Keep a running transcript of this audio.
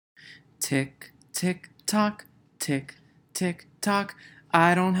Tick, tick, tock, tick, tick, tock.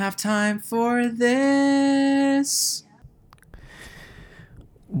 I don't have time for this.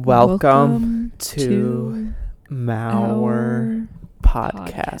 Welcome to our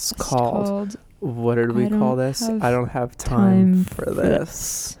podcast called what did we call this? I don't have time for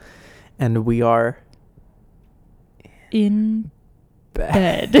this. And we are in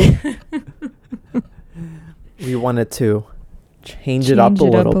bed. We wanted to change it up a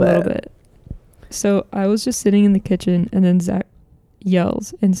little bit. So I was just sitting in the kitchen, and then Zach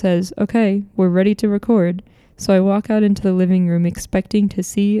yells and says, "Okay, we're ready to record." So I walk out into the living room expecting to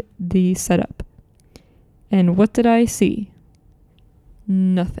see the setup. And what did I see?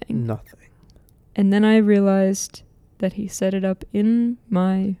 Nothing. And then I realized that he set it up in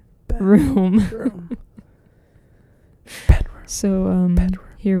my room. Bedroom. So Bedroom.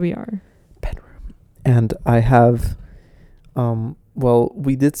 Here we are. Bedroom. And I have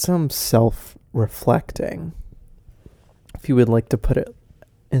we did some self-reflecting, if you would like to put it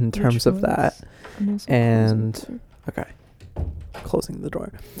in terms of that. And okay, closing the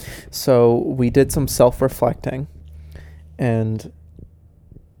door. So we did some self-reflecting, and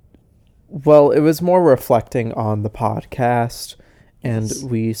it was more reflecting on the podcast, and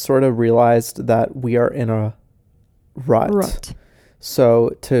we sort of realized that we are in a rut.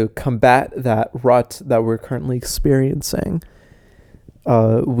 So to combat that rut that we're currently experiencing,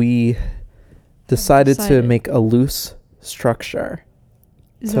 we decided to make a loose structure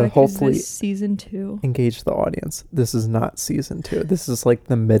to hopefully season 2 engage the audience. This is not season 2. This is like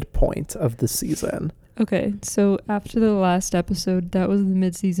the midpoint of the season. Okay, so after the last episode, that was the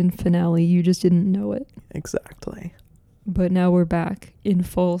mid-season finale. You just didn't know it. Exactly. But now we're back in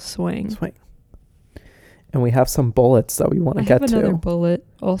full swing. And we have some bullets that we want to get to. I have another bullet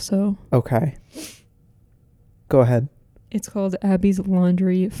also. Okay. Go ahead. It's called Abby's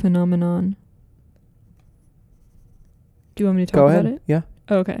laundry phenomenon. Do you want me to talk about it? Yeah.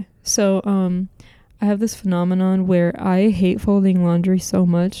 Okay. So, I have this phenomenon where I hate folding laundry so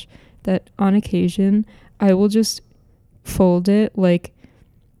much that on occasion I will just fold it like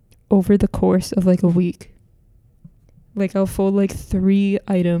over the course of like a week. Like I'll fold like 3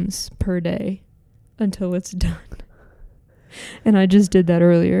 items per day until it's done. And I just did that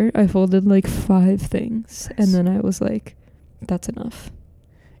earlier. I folded like 5 things. Nice. And then I was like, that's enough.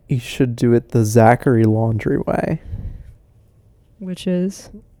 You should do it the Zachary laundry way. Which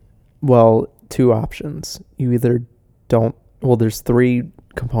is? Well, 2 options. You either don't... Well, there's 3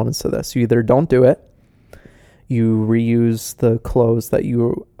 components to this. You either don't do it, you reuse the clothes that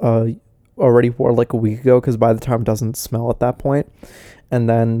you already wore like a week ago, because by the time it doesn't smell at that point. And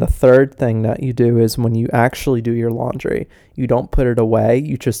then the third thing that you do is when you actually do your laundry, you don't put it away,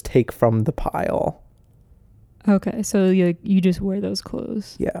 you just take from the pile. Okay, so you just wear those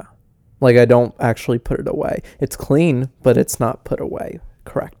clothes. Yeah. Like, I don't actually put it away. It's clean, but it's not put away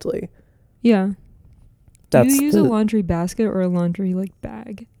correctly. Yeah. Do you use a laundry basket or a laundry, like,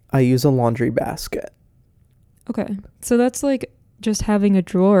 bag? I use a laundry basket. Okay. So that's, like, just having a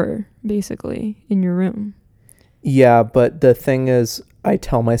drawer, basically, in your room. Yeah, but the thing is, I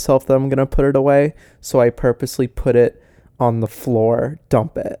tell myself that I'm going to put it away, so I purposely put it on the floor,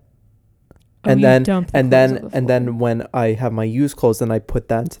 dump it. And then when I have my used clothes, then I put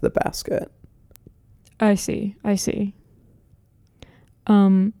that into the basket. I see.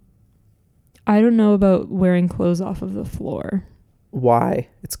 I don't know about wearing clothes off of the floor. Why?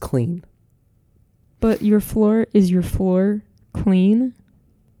 It's clean. But your floor clean?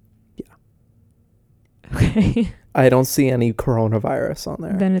 Yeah. Okay. I don't see any coronavirus on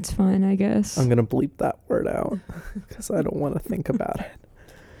there. Then it's fine, I guess. I'm going to bleep that word out because I don't want to think about it.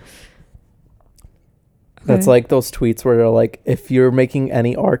 Okay. That's like those tweets where they're like, if you're making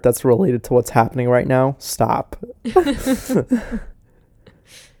any art that's related to what's happening right now, stop.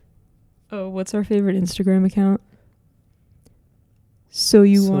 Oh, what's our favorite Instagram account? So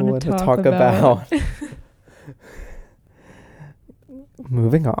you want to talk about...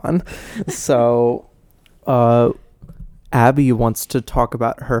 Moving on. So, Abby wants to talk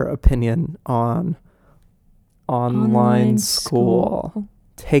about her opinion on online school.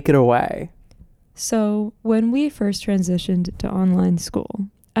 Take it away. So, when we first transitioned to online school,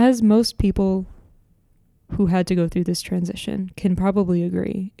 as most people who had to go through this transition can probably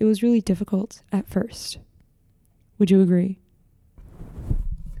agree, it was really difficult at first. Would you agree?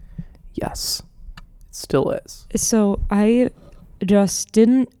 Yes, it still is. So, I just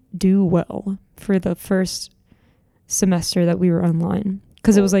didn't do well for the first semester that we were online,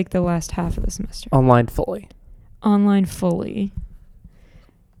 because it was like the last half of the semester. Online fully.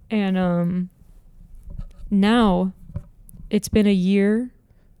 And now it's been a year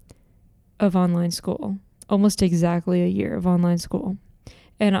of online school. Almost exactly a year of online school.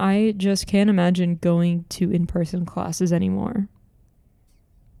 And I just can't imagine going to in-person classes anymore.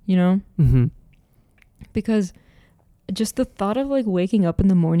 You know? Mm-hmm. Because just the thought of like waking up in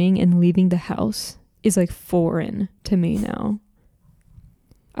the morning and leaving the house is like foreign to me now.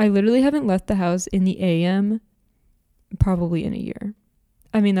 I literally haven't left the house in the AM probably in a year.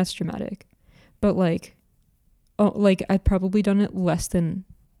 I mean, that's dramatic. But like, oh, like I've probably done it less than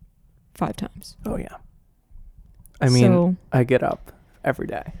 5 times. Oh, yeah. I mean, so, I get up every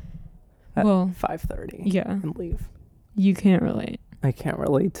day at well, 5:30 yeah, and leave. you can't relate. I can't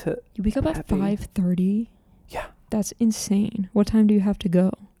relate to... You wake up at Happy. 5:30? Yeah. That's insane. What time do you have to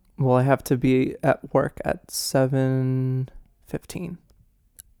go? Well, I have to be at work at 7:15.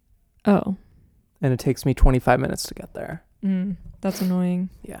 Oh. And it takes me 25 minutes to get there. That's annoying.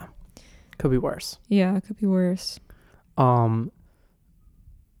 Yeah. Could be worse. Yeah, it could be worse.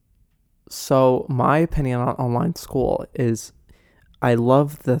 So my opinion on online school is I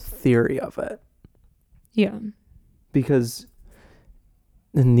love the theory of it. Yeah. Because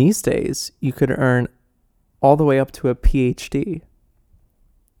in these days, you could earn all the way up to a PhD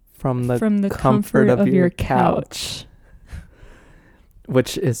from the comfort of your couch.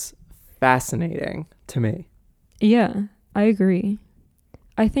 Which is fascinating to me. Yeah, I agree.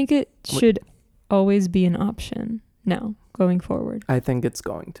 I think it should always be an option now, going forward. I think it's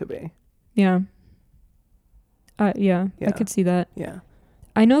going to be. Yeah. Yeah, Yeah. I could see that. Yeah.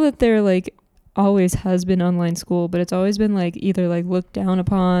 I know that there like always has been online school, but it's always been like either like looked down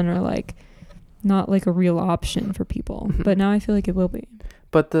upon or like not like a real option for people. Mhm. But now I feel like it will be.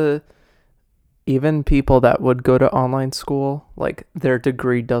 But even people that would go to online school, like their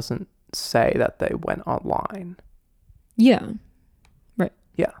degree doesn't say that they went online. Yeah.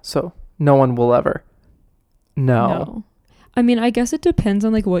 Yeah. So no one will ever know. No. I mean, I guess it depends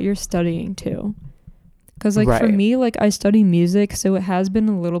on like what you're studying too. Because like for Right. me, like I study music, so it has been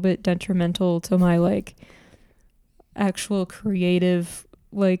a little bit detrimental to my like actual creative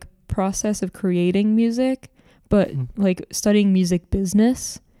like process of creating music. But Mhm. like studying music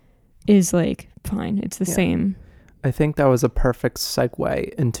business is like fine. It's the Yeah. same. I think that was a perfect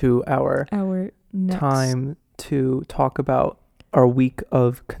segue into our Our next time to talk about our week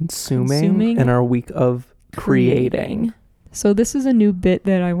of consuming and our week of creating. So this is a new bit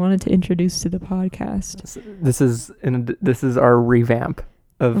that I wanted to introduce to the podcast. This is our revamp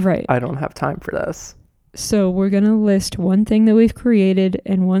of Right. I don't have time for this. So we're going to list one thing that we've created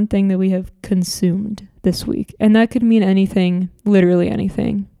and one thing that we have consumed this week. And that could mean anything, literally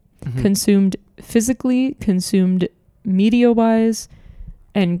anything. Mhm. Consumed physically, consumed media-wise,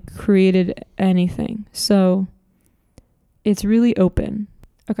 and created anything. So it's really open.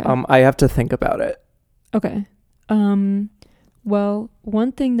 Okay. I have to think about it. Okay. Well,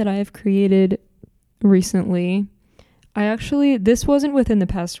 one thing that I have created recently, this wasn't within the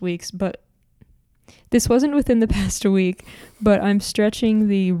past week, but I'm stretching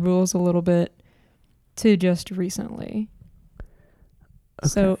the rules a little bit to just recently.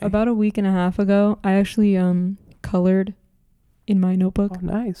 So Okay. about a week and a half ago, I actually colored in my notebook. Oh,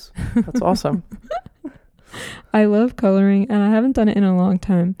 nice. That's awesome. I love coloring, and I haven't done it in a long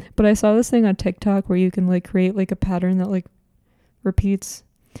time. But I saw this thing on TikTok where you can like create like a pattern that like repeats.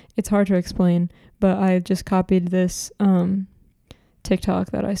 It's hard to explain, but I just copied this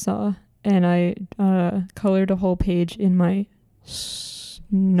TikTok that I saw, and I colored a whole page in my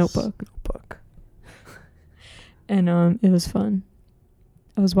notebook. And it was fun.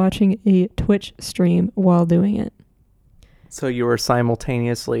 I was watching a Twitch stream while doing it. So you were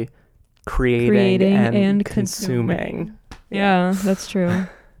simultaneously creating and consuming. Yeah, that's true. Do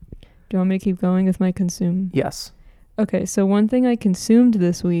you want me to keep going with my consume? Yes. Okay, so one thing I consumed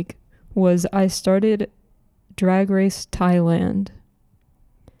this week was I started Drag Race Thailand.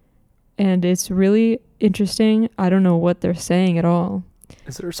 And it's really interesting. I don't know what they're saying at all.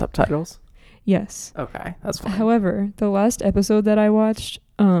 Is there subtitles? Yes. Okay, that's fine. However, the last episode that I watched,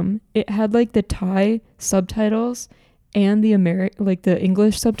 it had like the Thai subtitles and the the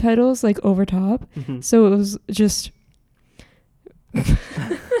English subtitles like over top. Mhm. So it was just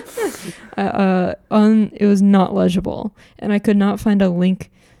it was not legible, and I could not find a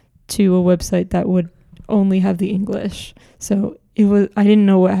link to a website that would only have the English. So I didn't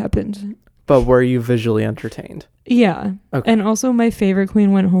know what happened. But were you visually entertained? Yeah. Okay. And also my favorite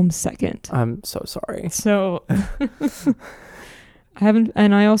queen went home second. I'm so sorry. So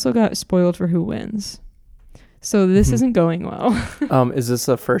I also got spoiled for who wins. So this Mhm. isn't going well. Is this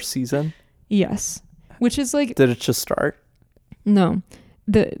the first season? Yes. Which is like, Did it just start? no,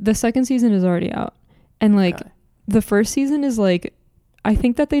 the second season is already out. And like Okay. the first season is like, I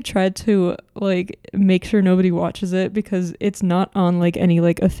think that they tried to like make sure nobody watches it because it's not on like any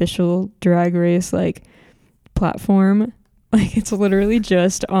like official Drag Race like platform. Like it's literally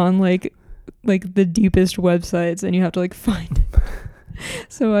just on like the deepest websites, and you have to like find it.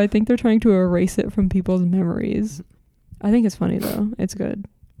 So I think they're trying to erase it from people's memories. I think it's funny though. It's good.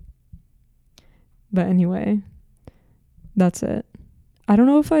 But anyway, that's it. I don't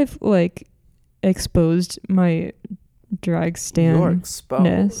know if I've like exposed my drag You're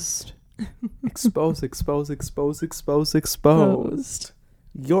stan-ness. exposed. Exposed.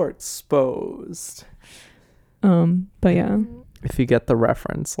 You're exposed. But yeah. If you get the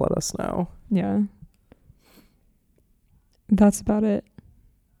reference, let us know. Yeah. That's about it.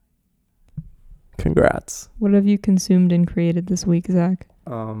 Congrats. What have you consumed and created this week, Zach?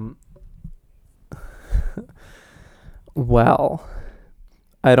 Well,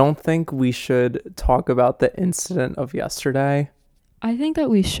 I don't think we should talk about the incident of yesterday. I think that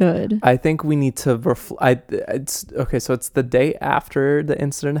we should. I think we need to it's okay, so it's the day after the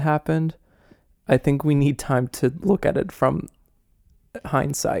incident happened. I think we need time to look at it from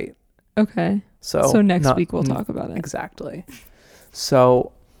hindsight. Okay. So next week we'll talk about it. Exactly.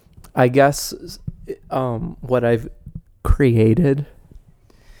 So I guess what I've created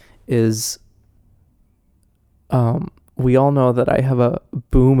is we all know that I have a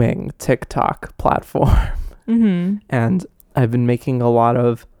booming TikTok platform. Mm-hmm. And I've been making a lot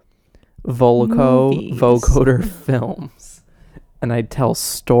of Movies. vocoder films, and I tell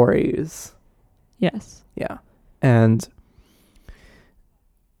stories. Yes. Yeah. And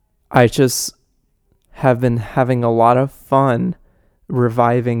I just have been having a lot of fun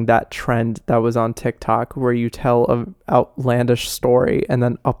reviving that trend that was on TikTok where you tell an outlandish story and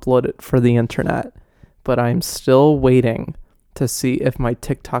then upload it for the internet. But I'm still waiting to see if my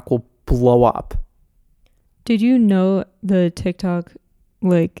TikTok will blow up. Did you know the TikTok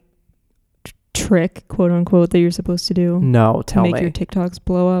like trick, quote unquote, that you're supposed to do? No, tell to make me. your TikToks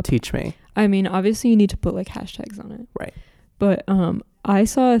blow up? Teach me. I mean, obviously you need to put like hashtags on it. Right. But I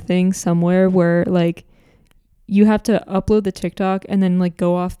saw a thing somewhere where like you have to upload the TikTok and then like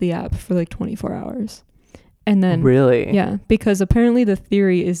go off the app for like 24 hours. And then Really? Yeah, because apparently the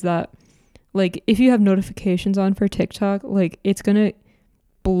theory is that like if you have notifications on for TikTok, like it's going to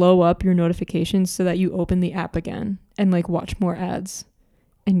blow up your notifications so that you open the app again and like watch more ads,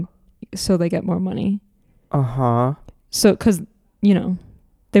 and so they get more money. Uh-huh. So cuz you know,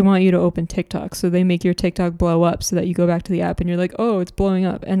 they want you to open TikTok, so they make your TikTok blow up so that you go back to the app and you're like, "Oh, it's blowing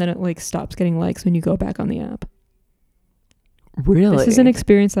up." And then it like stops getting likes when you go back on the app. Really? This is an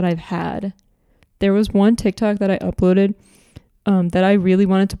experience that I've had. There was one TikTok that I uploaded that I really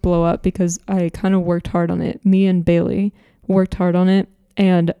wanted to blow up because I kind of worked hard on it. Me and Bailey worked hard on it,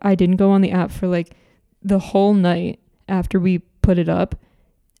 and I didn't go on the app for like the whole night after we put it up,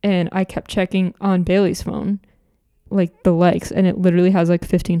 and I kept checking on Bailey's phone like the likes, and it literally has like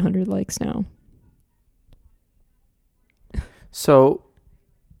 1,500 likes now. So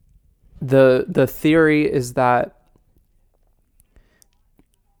the theory is that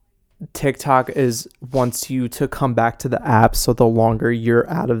TikTok wants you to come back to the app, so the longer you're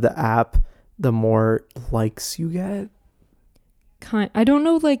out of the app, the more likes you get. I don't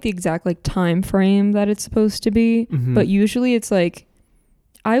know like the exact like time frame that it's supposed to be, but usually it's like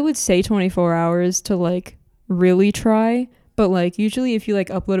I would say 24 hours to like really try, but like usually if you like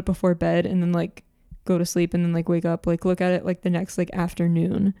upload it before bed and then like go to sleep and then like wake up, like look at it like the next like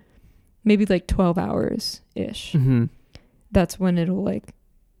afternoon, maybe like 12 hours ish. That's when it'll like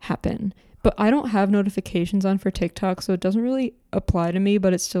happen. But I don't have notifications on for TikTok, so it doesn't really apply to me,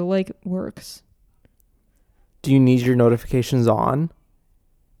 but it still like works. Do you need your notifications on?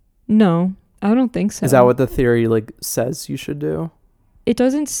 No, I don't think so. Is that what the theory like says you should do? It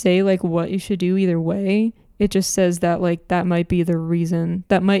doesn't say like what you should do either way. It just says that like that might be the reason,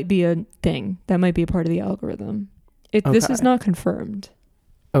 that might be a thing, that might be a part of the algorithm. This is not confirmed.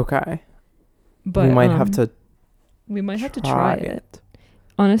 Okay. But we might have to try it.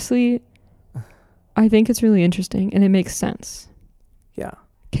 Honestly, I think it's really interesting and it makes sense. Yeah.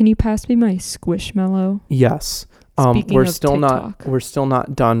 Can you pass me my Squishmallow? Yes. Speaking we're of still TikTok.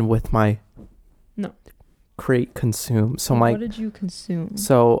 not done with my No. create consume. So what did you consume?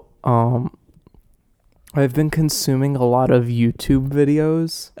 So I've been consuming a lot of YouTube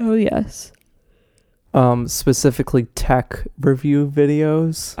videos. Oh yes. Specifically tech review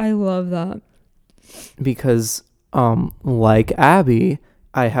videos. I love that. Because like Abby,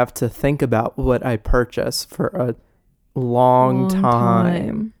 I have to think about what I purchase for a long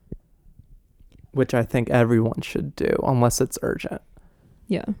time, which I think everyone should do unless it's urgent.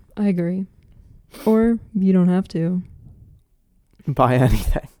 Yeah, I agree. Or you don't have to. Buy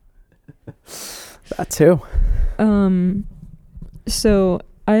anything. That too. So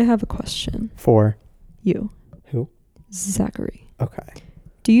I have a question. For You. who? Zachary. Okay.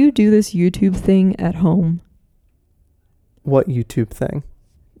 Do you do this YouTube thing at home? What YouTube thing?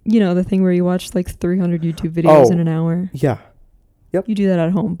 You know, the thing where you watch like 300 YouTube videos in an hour. Yeah. You do that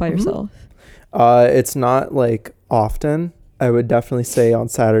at home by Mhm. yourself. It's not like often. I would definitely say on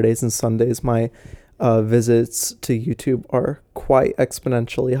Saturdays and Sundays my visits to YouTube are quite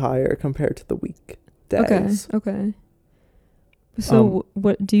exponentially higher compared to the weekdays. Okay. So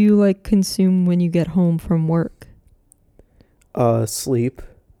what do you like consume when you get home from work? Sleep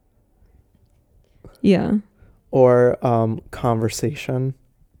Yeah. or conversation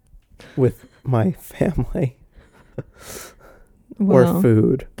with my family Wow. or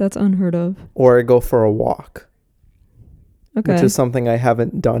food That's unheard of. or go for a walk, Okay. which is something I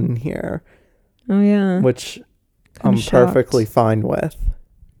haven't done here, Oh yeah. which Kinda I'm shocked. perfectly fine with.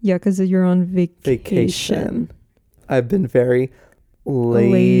 Yeah, because you're on Vacation. I've been very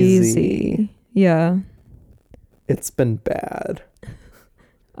lazy. Yeah. It's been bad.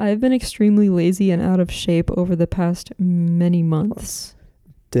 I've been extremely lazy and out of shape over the past many months.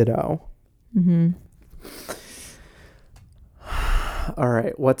 Ditto. Mm-hmm. All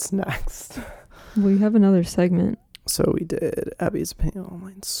right, what's next? We have another segment. So we did Abby's opinion on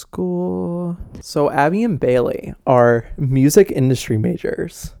online school. So Abby and Bailey are music industry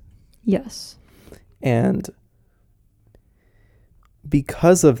majors. Yes. And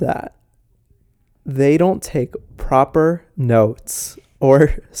because of that, they don't take proper notes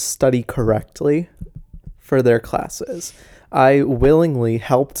or study correctly for their classes. I willingly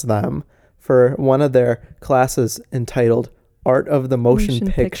helped them for one of their classes entitled Art of the Motion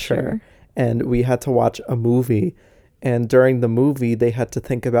Picture. And we had to watch a movie. And during the movie, they had to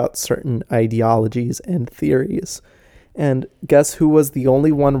think about certain ideologies and theories. And guess who was the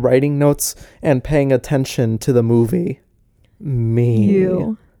only one writing notes and paying attention to the movie? Me.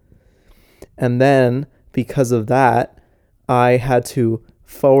 You. And then, because of that, I had to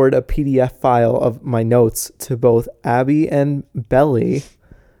forward a PDF file of my notes to both Abby and Belly.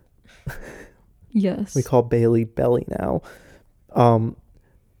 Yes. We call Bailey Belly now.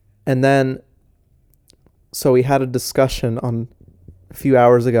 And then, so we had a discussion on a few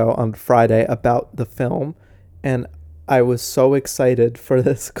hours ago on Friday about the film, and I was so excited for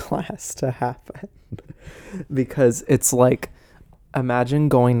this class to happen because it's like, imagine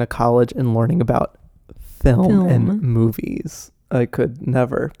going to college and learning about film and movies. I could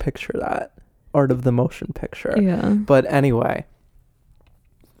never picture that. Art of the Motion Picture. Yeah. But anyway,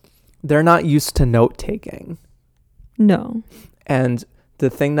 they're not used to note taking. No. And the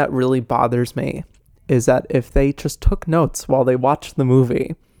thing that really bothers me is that if they just took notes while they watched the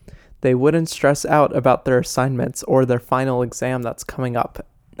movie, they wouldn't stress out about their assignments or their final exam that's coming up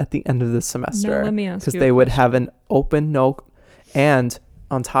at the end of the semester. Now let me ask you because they would have an open note, and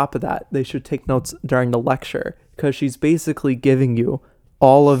on top of that, they should take notes during the lecture because she's basically giving you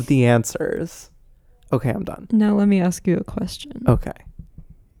all of the answers. Okay, I'm done. Now let me ask you a question. Okay.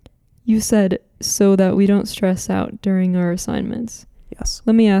 You said so that we don't stress out during our assignments. Yes.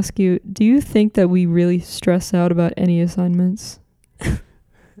 Let me ask you, do you think that we really stress out about any assignments?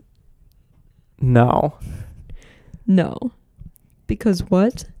 No. No. Because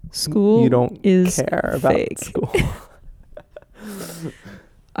what? School You don't is care about fake. school.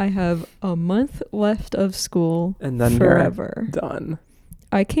 I have a month left of school And then forever. you're done.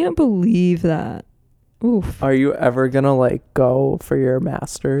 I can't believe that. Oof. Are you ever gonna like go for your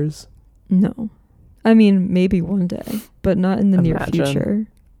master's? No. I mean, maybe one day, but not in the near Imagine. future.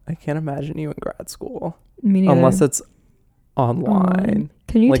 I can't imagine you in grad school Me neither. unless it's online.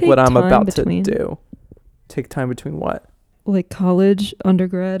 Can you Like take what I'm time about between, to do. Take time between what? like college,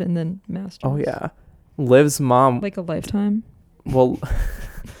 undergrad, and then master's? Oh yeah. Liv's mom Like a lifetime? well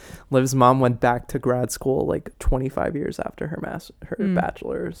Liv's mom went back to grad school like 25 years after her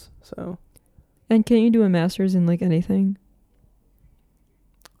bachelor's. So And can you do a master's in like anything?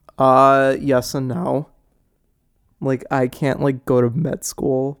 yes and no. Like I can't like go to med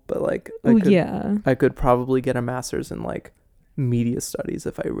school, but like Oh yeah. I could probably get a master's in like media studies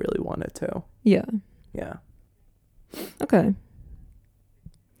if I really wanted to. Yeah. Yeah. Okay.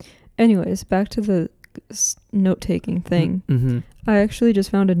 Anyways, back to the note-taking thing. Mm-hmm. I actually just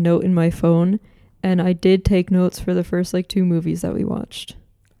found a note in my phone, and I did take notes for the first like 2 movies that we watched.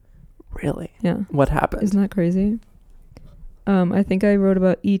 Really? Yeah. What happened? Isn't that crazy? I think I wrote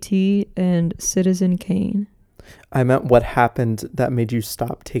about E.T. and Citizen Kane. I meant what happened that made you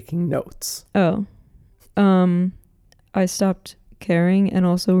stop taking notes. Oh. I stopped caring and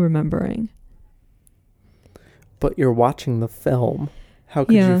also remembering. But you're watching the film. How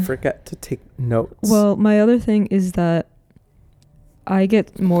could Yeah. you forget to take notes? Well, my other thing is that I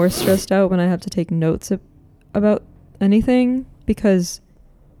get more stressed out when I have to take notes about anything because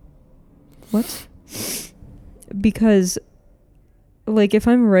because like if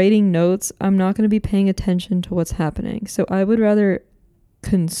I'm writing notes, I'm not going to be paying attention to what's happening. So I would rather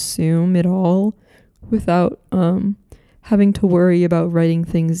consume it all without having to worry about writing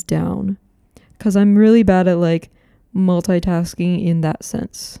things down, cuz I'm really bad at like multitasking in that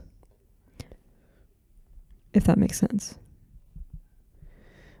sense. If that makes sense.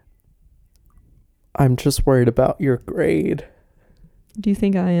 I'm just worried about your grade. Do you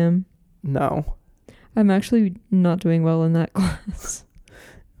think I am? No. I'm actually not doing well in that class.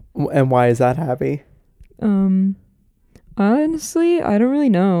 And why is that, Abby? Honestly, I don't really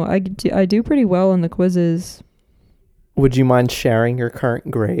know. I do pretty well in the quizzes. Would you mind sharing your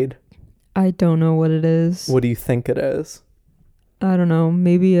current grade? I don't know what it is. What do you think it is? I don't know.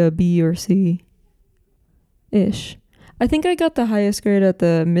 Maybe a B or C. Ish. I think I got the highest grade at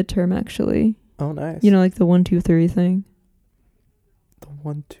the midterm, actually. Oh, nice. You know, like the 1, 2, 3 thing. The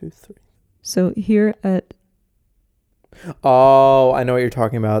 1, 2, 3. So here at... Oh, I know what you're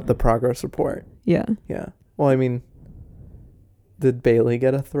talking about. The progress report. Yeah. Yeah. Well, I mean, did Bailey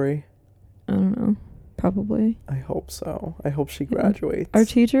get a 3? I don't know. Probably. I hope so. I hope she Yeah. graduates. Our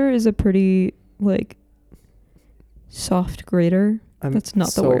teacher is a pretty, like, soft grader. That's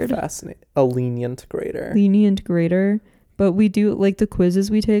not the word. Fascinated. A lenient grader. Lenient grader. But we do, like, the quizzes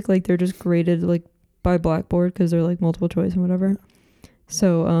we take, like, they're just graded, like, by Blackboard because they're, like, multiple choice and whatever.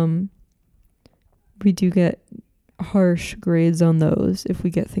 So, we do get harsh grades on those if we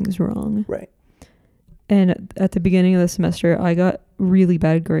get things wrong. Right. And at the beginning of the semester, I got really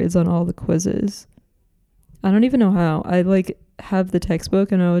bad grades on all the quizzes. I don't even know how. I, like, have the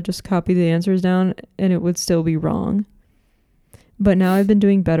textbook and I would just copy the answers down and it would still be wrong. But now I've been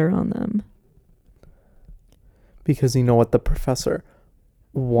doing better on them. Because you know what the professor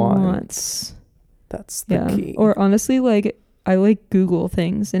wants. That's the key. Or honestly, like, I like Google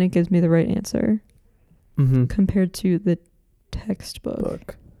things and it gives me the right answer compared to the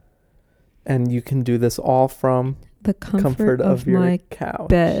textbook. And you can do this all from the comfort of your my couch.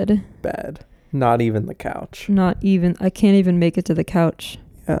 Bed. Not even the couch. I can't even make it to the couch.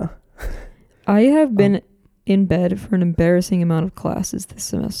 Yeah. I have been in bed for an embarrassing amount of classes this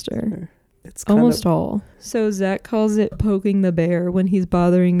semester. It's almost all. So Zach calls it poking the bear when he's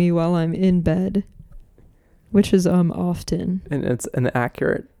bothering me while I'm in bed, which is often. And it's an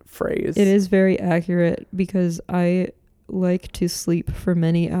accurate phrase. It is very accurate because I like to sleep for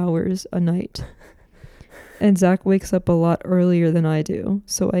many hours a night. And Zach wakes up a lot earlier than I do.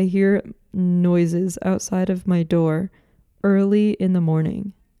 So I hear noises outside of my door early in the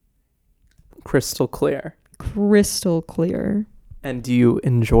morning. Crystal clear. And do you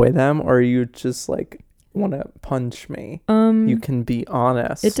enjoy them or you just like want to punch me? You can be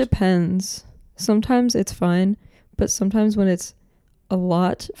honest. It depends. Sometimes it's fine, but sometimes when it's a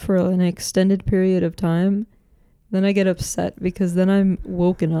lot for an extended period of time, then I get upset because then I'm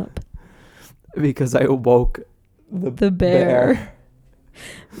woken up. Because I woke the bear.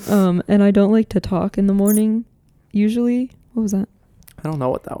 And I don't like to talk in the morning, usually. What was that? I don't know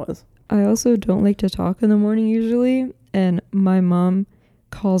what that was. I also don't like to talk in the morning, usually. And my mom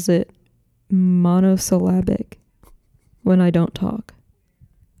calls it monosyllabic when I don't talk.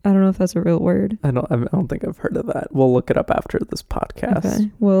 I don't know if that's a real word. I don't think I've heard of that. We'll look it up after this podcast.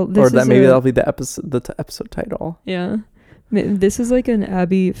 Okay. Well, that'll be the episode title. Yeah. This is like an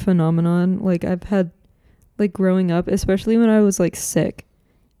Abby phenomenon. Like I've had, like growing up, especially when I was like sick,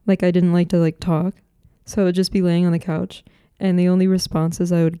 like I didn't like to like talk. So I would just be laying on the couch and the only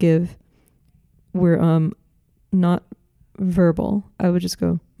responses I would give were not verbal. I would just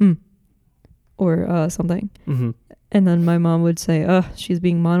go, or something. Mm-hmm. And then my mom would say, she's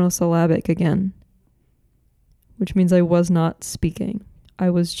being monosyllabic again. Which means I was not speaking. I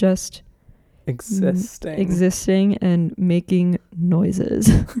was just existing and making noises.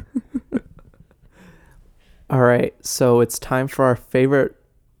 All right. So it's time for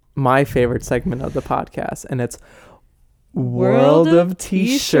my favorite segment of the podcast. And it's World of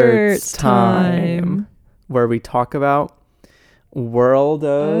T-Shirts time. Where we talk about World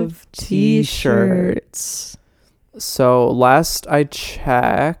of T-Shirts. So last I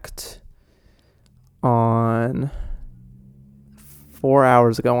checked on 4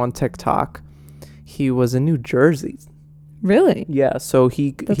 hours ago on TikTok, he was in New Jersey. Really? Yeah, so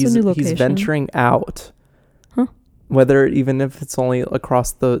he's venturing out. Huh? Whether even if it's only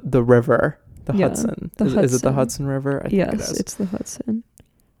across the river, Hudson. Is it the Hudson River? I think yes, it's the Hudson.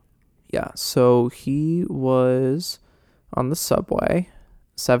 Yeah, so he was on the subway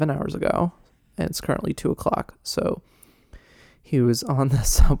 7 hours ago, and it's currently 2 o'clock. So he was on the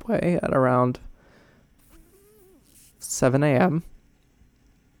subway at around 7 a.m.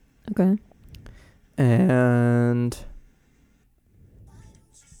 Okay. And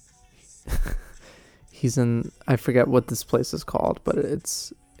he's in, I forget what this place is called, but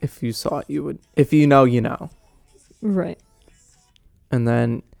it's, if you saw it, you would, if you know, you know. Right. And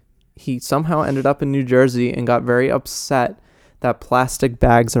then he somehow ended up in New Jersey and got very upset that plastic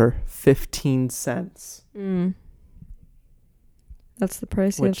bags are 15 cents. That's the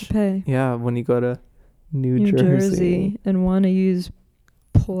price you have Which- to pay. Yeah, when you go to New New Jersey. Jersey and want to use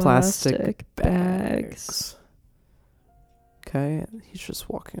plastic Plastic bags. Okay, he's just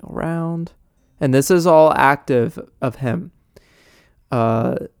walking around. And this is all active of him.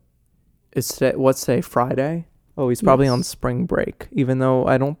 It's today, what's today? Friday? Oh, he's probably on Yes. spring break, even though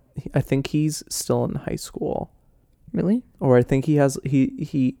I think he's still in high school. Really? Or I think he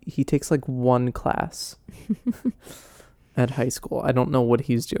takes like one class at high school. I don't know what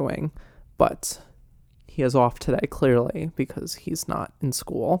he's doing, but he is off today clearly because he's not in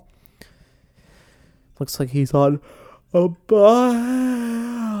school. Looks like he's on a bus.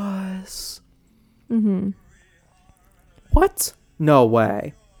 Mm-hmm. What? No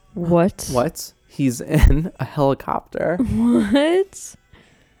way. What? What? He's in a helicopter. What?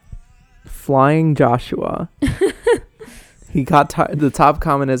 Flying Joshua. He got tired. The top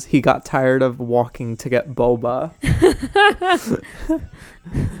comment is he got tired of walking to get boba.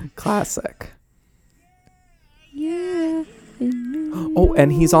 Classic. Yeah. Oh,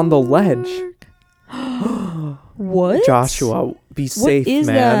 and he's on the ledge. What? Joshua, be safe, what is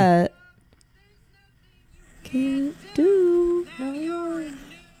man. that? Can't do no.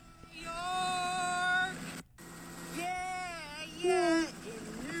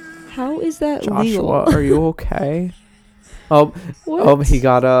 How is that Joshua, legal? are you okay? Oh, What? oh, he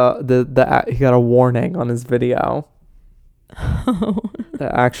got he got a warning on his video. Oh. The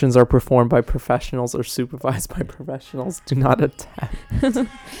actions are performed by professionals or supervised by professionals. Do not attempt.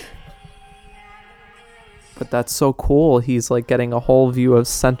 But that's so cool. He's like getting a whole view of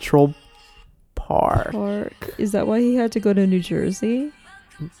Central Park. Is that why he had to go to New Jersey?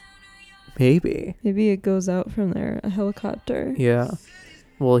 Maybe. Maybe it goes out from there. A helicopter. Yeah.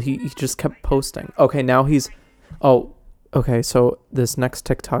 Well, he just kept posting. Okay, now he's... Oh, okay, so this next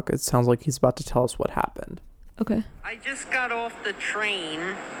TikTok, it sounds like he's about to tell us what happened. Okay. I just got off the train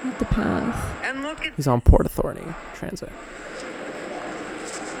Not the path. and look at He's on Port Authority Transit.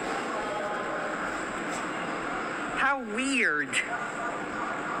 how weird.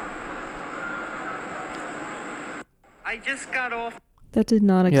 I just got off. That did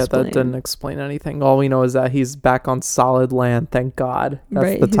not explain. Yeah, that didn't explain anything. All we know is that he's back on solid land, thank God. That's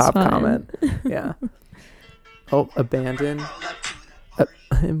Right, the he's top fine. comment. Yeah. Oh, abandoned.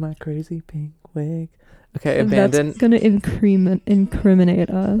 Am I crazy? Pink wig. Okay, abandoned. That's gonna incriminate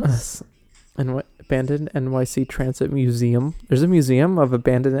us. Us. And what? Abandoned NYC Transit Museum. There's a museum of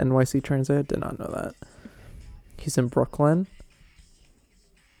abandoned NYC Transit. I did not know that. He's in Brooklyn.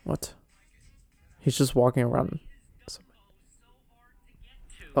 What? He's just walking around.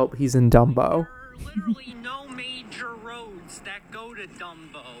 Oh, he's in Dumbo. There are literally no major roads that go to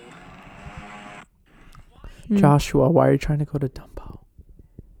Dumbo. Joshua, why are you trying to go to Dumbo?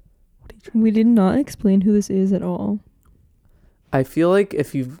 What are you trying? We did not explain who this is at all. I feel like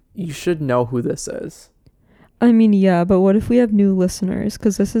if you should know who this is. I mean, yeah, but what if we have new listeners?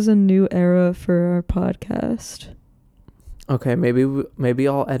 Because this is a new era for our podcast. Okay, maybe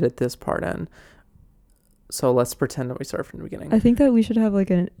I'll edit this part in. So let's pretend that we start from the beginning. I think that we should have like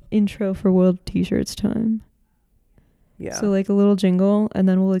an intro for World T-shirts time. Yeah. So like a little jingle, and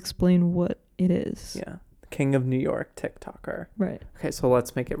then we'll explain what it is. Yeah. King of New York TikToker. Right. Okay, so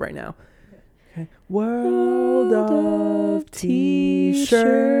let's make it right now. Okay. World of T-shirts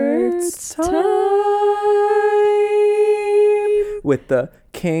time with the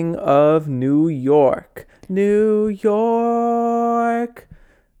King of New York. New York.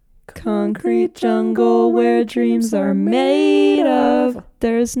 Concrete jungle where dreams are made of.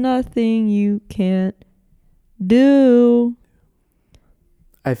 There's nothing you can't do.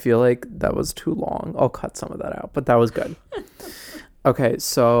 I feel like that was too long. I'll cut some of that out, but that was good. Okay,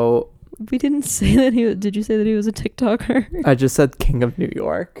 so We didn't say that he was... Did you say that he was a TikToker? I just said King of New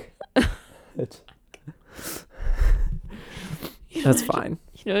York. That's fine.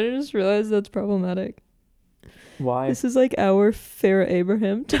 You know, I just realized that's problematic. Why? This is like our Farrah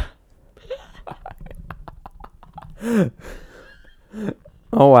Abraham time.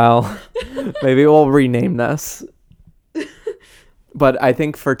 Oh, well. Maybe we'll rename this. But I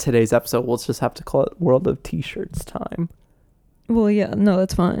think for today's episode, we'll just have to call it World of T-Shirts time. Well, yeah, no,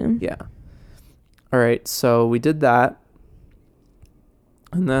 that's fine. Yeah. All right, so we did that.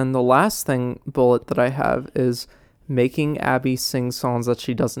 And then the last bullet that I have is making Abby sing songs that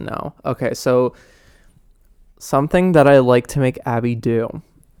she doesn't know. Okay, so something that I like to make Abby do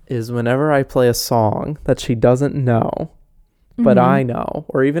is whenever I play a song that she doesn't know, but I know,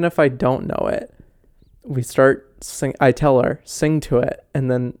 or even if I don't know it, I tell her, sing to it,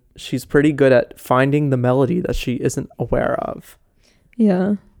 and then she's pretty good at finding the melody that she isn't aware of.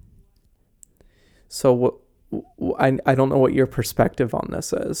 Yeah. So I don't know what your perspective on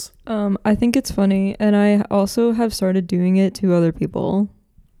this is. I think it's funny, and I also have started doing it to other people.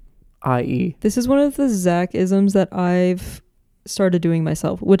 I.e. This is one of the Zach-isms that I've started doing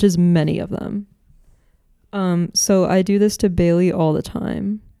myself, which is many of them. So I do this to Bailey all the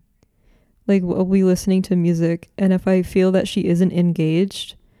time. Like, we'll be listening to music, and if I feel that she isn't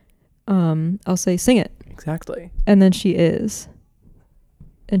engaged, I'll say, sing it. Exactly. And then she is.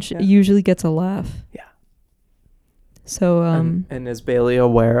 And she usually gets a laugh. Yeah. So, and is Bailey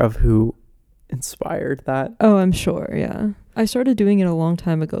aware of who inspired that? Oh, I'm sure, yeah. I started doing it a long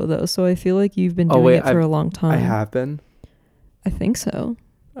time ago, though, so I feel like you've been doing it for a long time. I have been? I think so.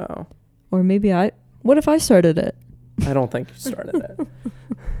 Oh. Or maybe what if I started it? I don't think you started it.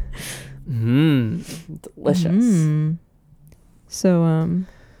 Delicious. So,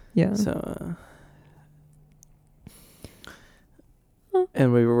 yeah. So,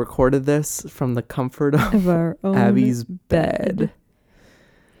 and we recorded this from the comfort of our own Abby's bed.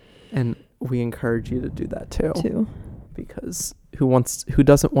 And we encourage you to do that too. Because who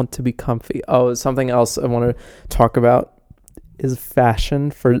doesn't want to be comfy? Oh, something else I want to talk about is fashion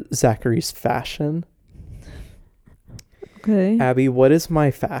for Zachary's fashion. Okay. Abby, what is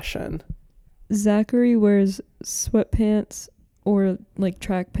my fashion? Zachary wears sweatpants or like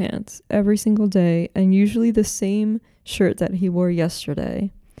track pants every single day, and usually the same shirt that he wore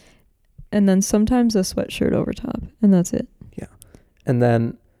yesterday, and then sometimes a sweatshirt over top, and that's it. Yeah. And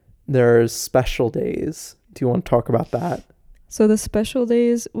then there's special days. Do you want to talk about that? So the special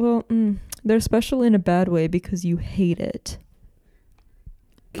days, well, they're special in a bad way because you hate it.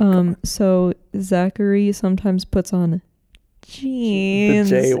 So Zachary sometimes puts on jeans.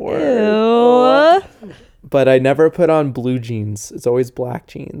 The J word. Ew. But I never put on blue jeans. It's always black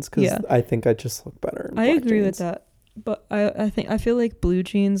jeans because I think I just look better in I black agree jeans. with that. But I feel like blue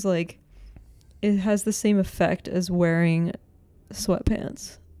jeans, like, it has the same effect as wearing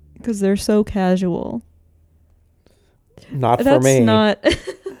sweatpants because they're so casual. Not for me. That's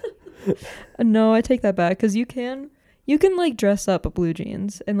not. No, I take that back because you can like dress up a blue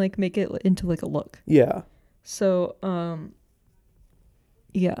jeans and like make it into like a look. Yeah. So,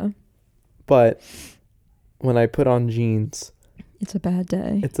 yeah. But when I put on jeans, it's a bad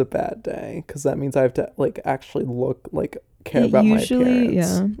day. It's a bad day because that means I have to like actually look like care about my appearance.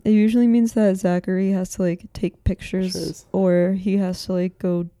 Yeah, it usually means that Zachary has to like take pictures or he has to like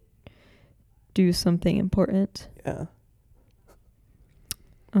go do something important. Yeah.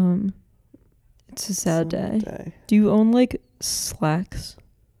 It's a sad day. Do you own like slacks?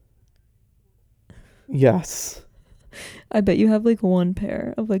 Yes. I bet you have like one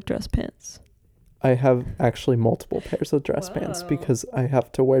pair of like dress pants. I have actually multiple pairs of dress pants because I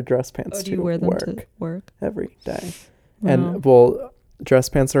have to wear dress pants do you wear them to work every day. Wow. And well, dress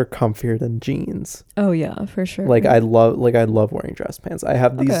pants are comfier than jeans. Oh yeah, for sure. Like I love wearing dress pants. I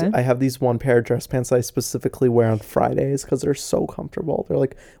have these one pair of dress pants I specifically wear on Fridays because they're so comfortable. They're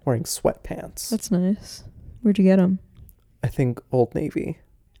like wearing sweatpants. That's nice. Where'd you get them? I think Old Navy.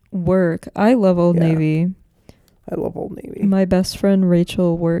 Work. I love Old Navy. I love Old Navy. My best friend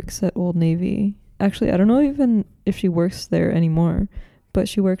Rachel works at Old Navy. Actually, I don't know even if she works there anymore, but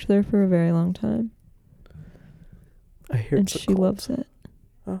she worked there for a very long time. I hear and she loves it.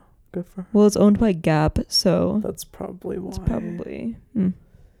 Oh, good for her. Well, it's owned by Gap, so that's probably why. It's probably.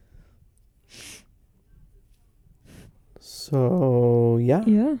 So yeah.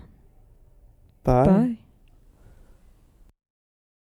 Yeah. Bye. Bye.